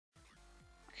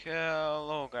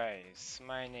Hello guys,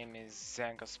 my name is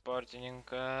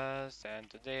ZenkaSportinink and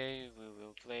today we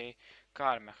will play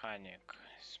Car Mechanic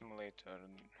Simulator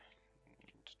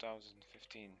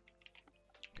 2015.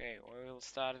 Okay, we will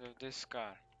start with this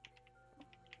car.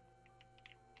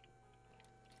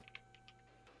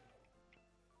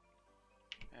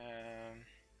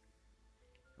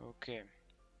 Okay,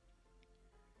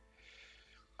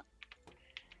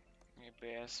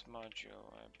 ABS module,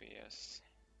 ABS.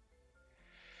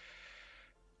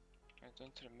 I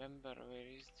don't remember where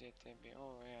is that ABS.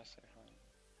 Oh yes, I found it.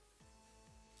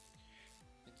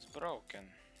 It's broken.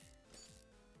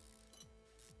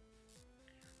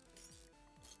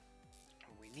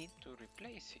 We need to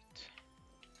replace it.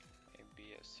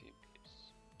 ABS.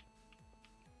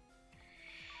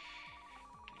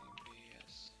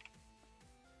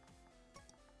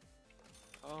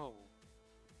 Oh,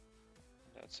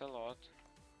 that's a lot.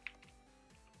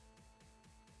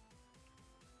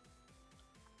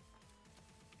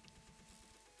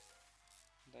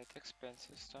 That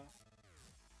expensive stuff.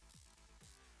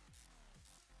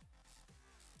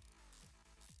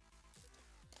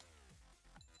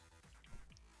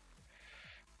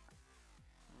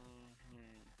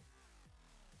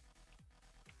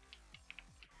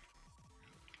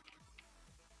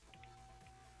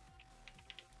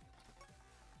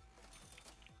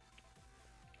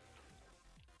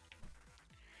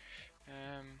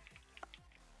 Um,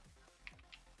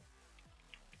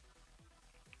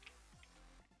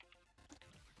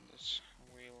 this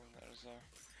wheel, there's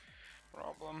a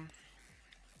problem.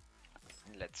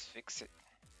 Let's fix it.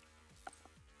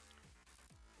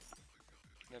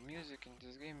 The music in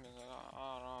this game is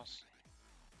awesome.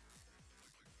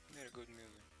 Very good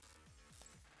music.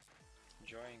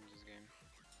 Enjoying this game.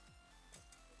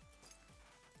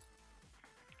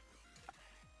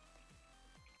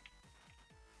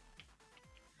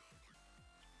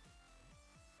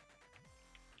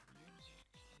 Music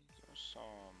is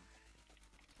awesome.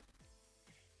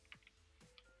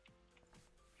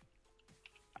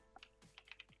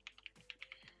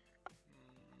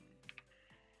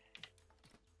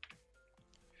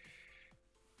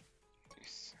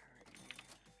 This.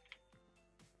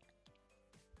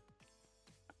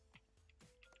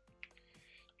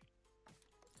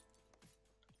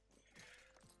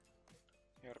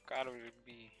 Your car will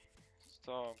be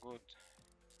so good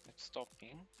at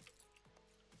stopping.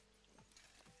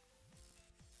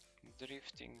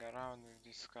 Drifting around with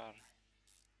this car.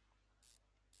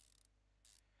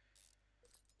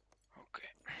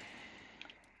 Okay.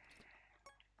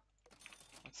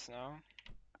 What's now?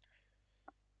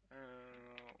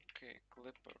 Okay,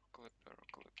 clipper.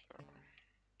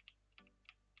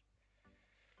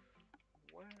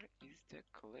 Where is the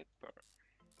clipper?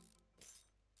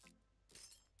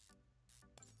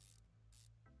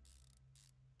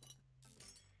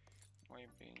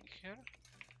 Maybe in here?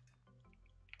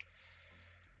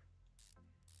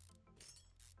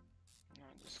 No,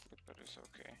 this clipper is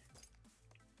okay.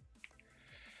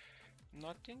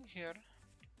 Not in here.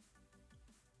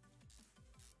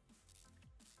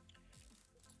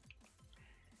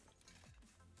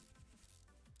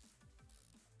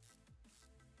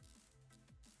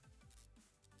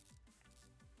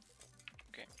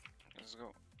 Okay, let's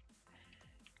go.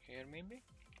 Here maybe?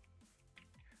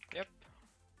 Yep.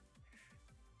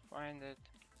 Find it.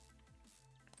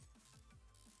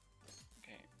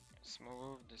 Okay, let's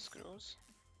move the screws.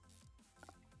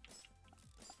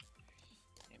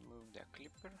 And move the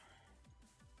clipper.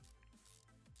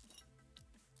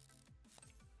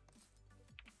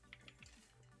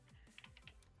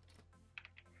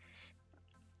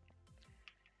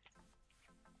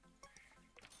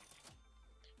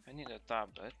 I need a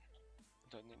tablet.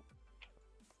 Don't need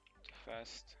to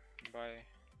fast buy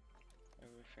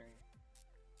everything.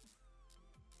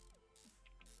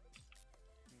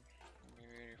 Be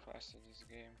very fast at this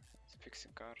game. It's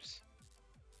fixing cars.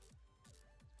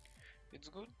 It's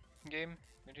good game,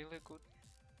 really good.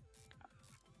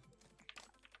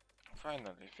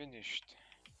 Finally finished.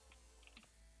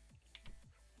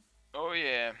 Oh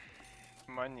yeah,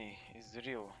 money is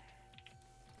real.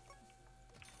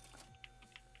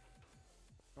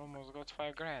 Almost got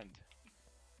 5 grand.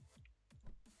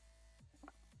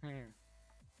 I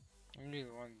really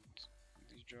want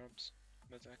these jobs,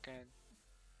 but I can't.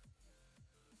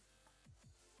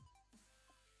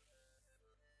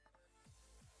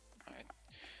 Alright,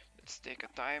 let's take a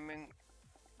timing.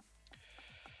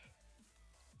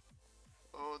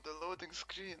 Oh, the loading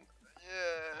screen.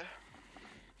 Yeah.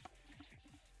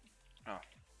 Oh,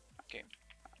 okay.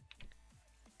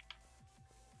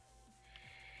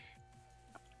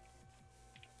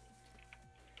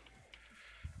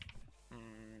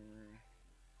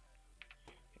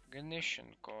 Ignition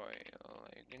coil,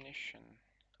 ignition.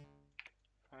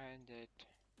 Find it.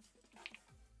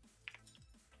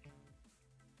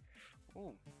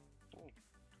 Ooh, ooh.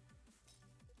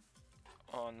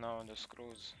 Oh no, the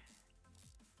screws.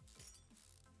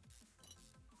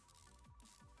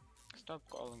 Stop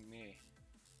calling me.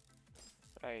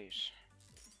 Price.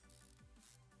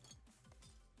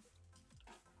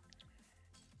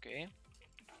 Okay.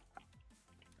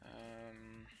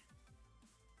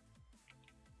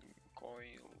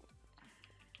 Coil.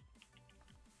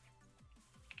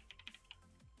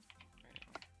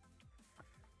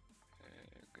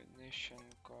 Ignition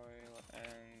coil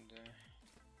and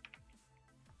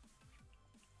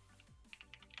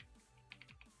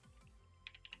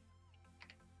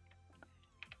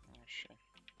oh shit.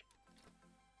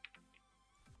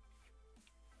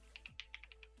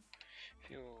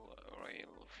 Fuel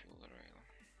rail.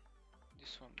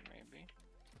 This one maybe.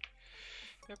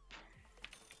 Yep.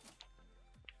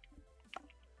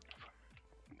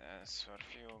 That's for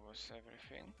fuel was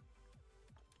everything.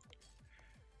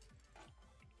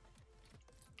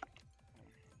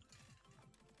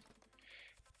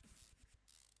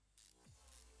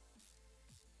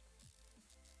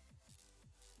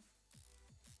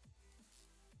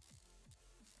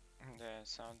 The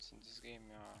sounds in this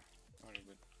game are very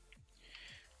good.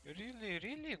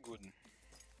 Really good.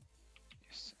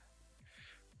 Yes.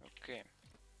 Okay.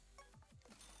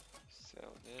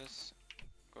 Sell this.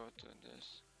 Go to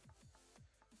this.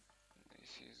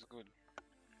 This is good.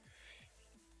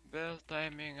 Belt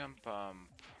timing and pump.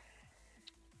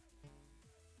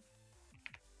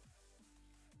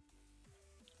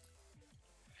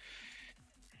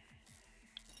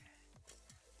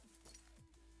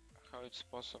 How it's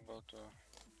possible to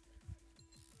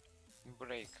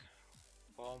break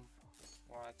pump,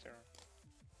 water,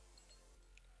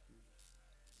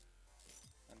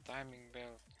 and timing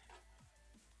belt?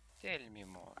 Tell me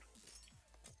more.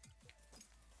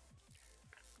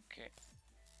 Okay.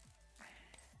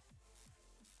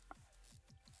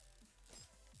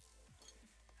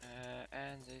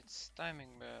 And its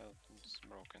timing belt is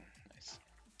broken. Nice.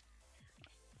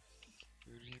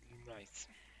 Really nice.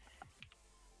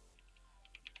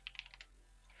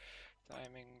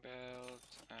 Timing belt.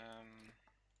 I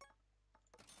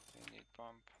need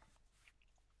pump.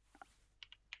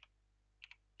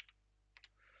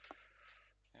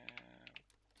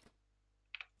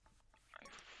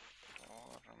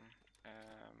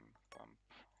 Pump.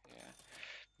 Yeah.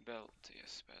 Belt.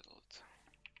 Yes, belt.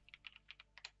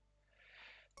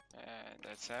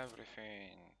 That's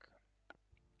everything.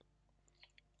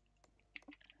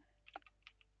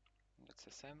 Let's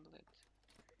assemble it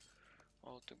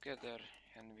all together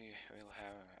and we will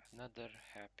have another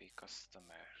happy customer.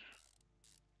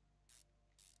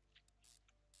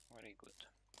 Very good.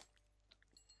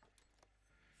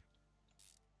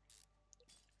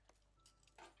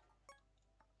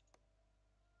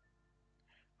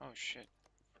 Oh shit.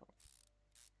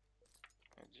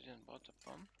 I didn't bought a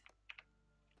pump.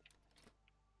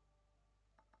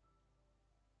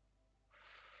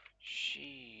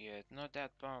 Shit, not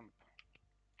that pump.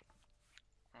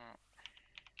 Oh.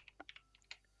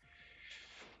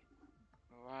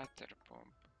 Water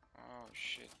pump. Oh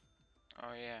shit.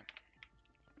 Oh yeah.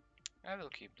 I will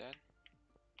keep that.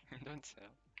 Don't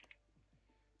sell.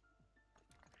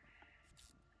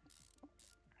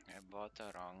 I bought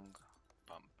a wrong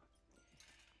pump.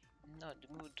 Not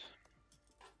good.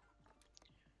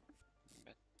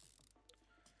 But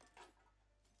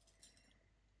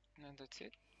no, that's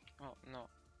it. Oh no,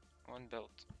 one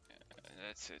belt.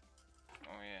 That's it.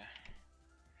 Oh yeah.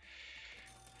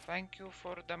 Thank you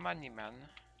for the money, man.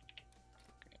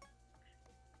 Okay.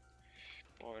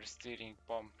 Power steering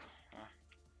pump.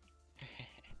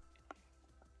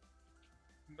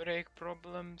 Brake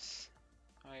problems.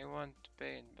 I want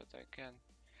paint, but I can't.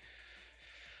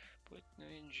 Put new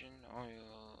engine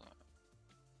oil.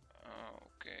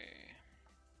 Okay.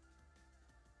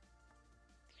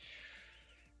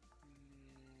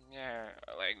 Yeah,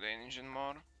 I like the engine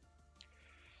more.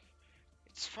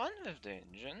 It's fun with the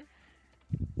engine.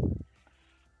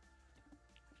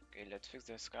 Okay, let's fix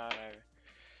this car.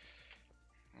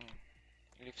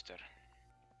 Lifter.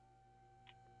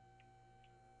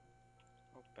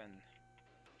 Open.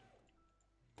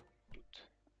 Put.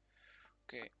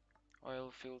 Okay.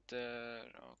 Oil filter.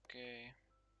 Okay.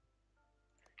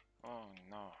 Oh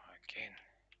no, again.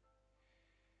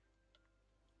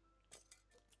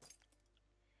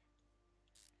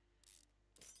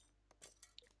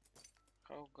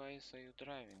 How guys are you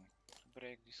driving to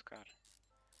break this car?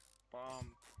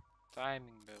 Pump.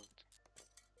 Timing belt.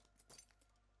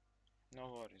 No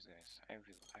worries guys, I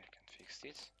can fix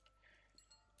this.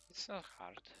 It's not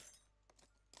hard.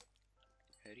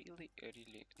 Really,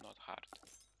 really not hard.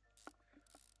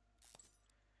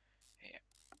 Yeah.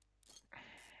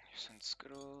 Use and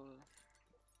screw.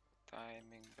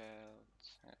 Timing belt.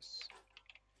 Yes.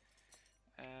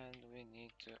 And we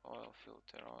need the oil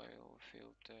filter. Oil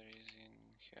filter is in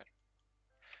here.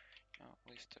 No,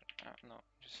 lister. No,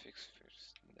 just fix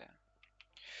first. There.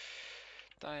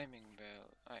 Timing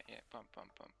belt. Yeah, pump.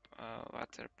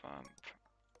 Water pump.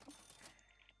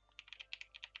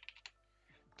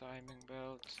 Timing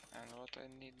belt. And what I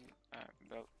need?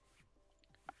 Belt.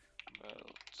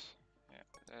 Yeah,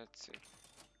 that's it.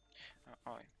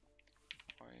 Oil.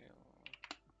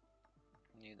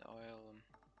 Need oil.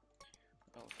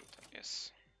 Oil filter.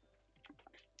 Yes.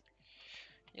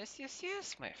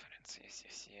 Yes, my friends.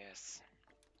 Yes.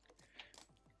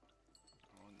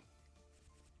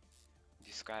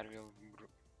 This car will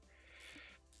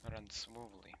run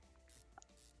smoothly.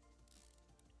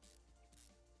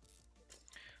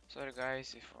 Sorry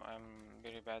guys if I'm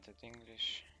very bad at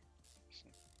English.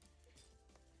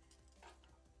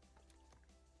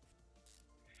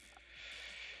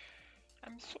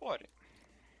 I'm sorry.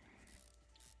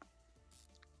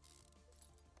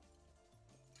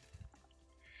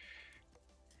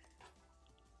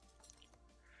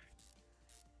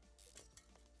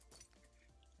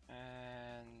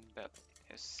 And bell.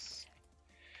 Yes.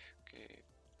 Okay.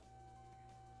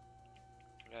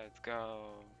 Let's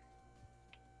go.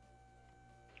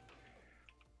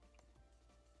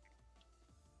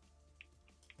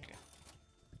 Okay.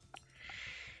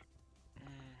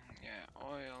 Yeah,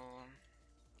 oil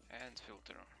and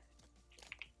filter.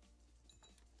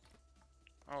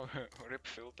 Oh, rip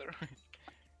filter.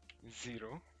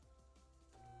 0.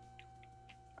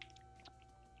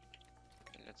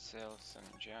 Let's sell some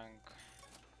junk.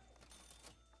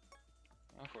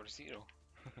 Oh, for 0.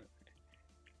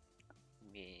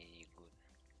 Very good.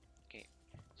 Okay.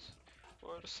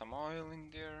 Pour some oil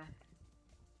in there.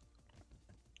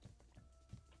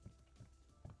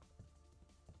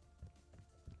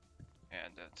 Yeah,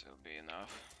 that will be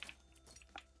enough.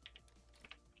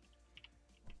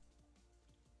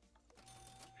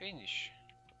 Finish.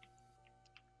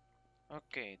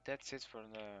 Okay, that's it for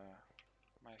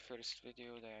my first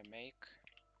video that I make.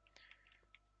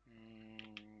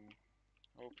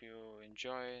 Hope you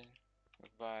enjoyed.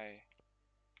 Goodbye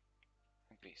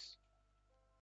and peace.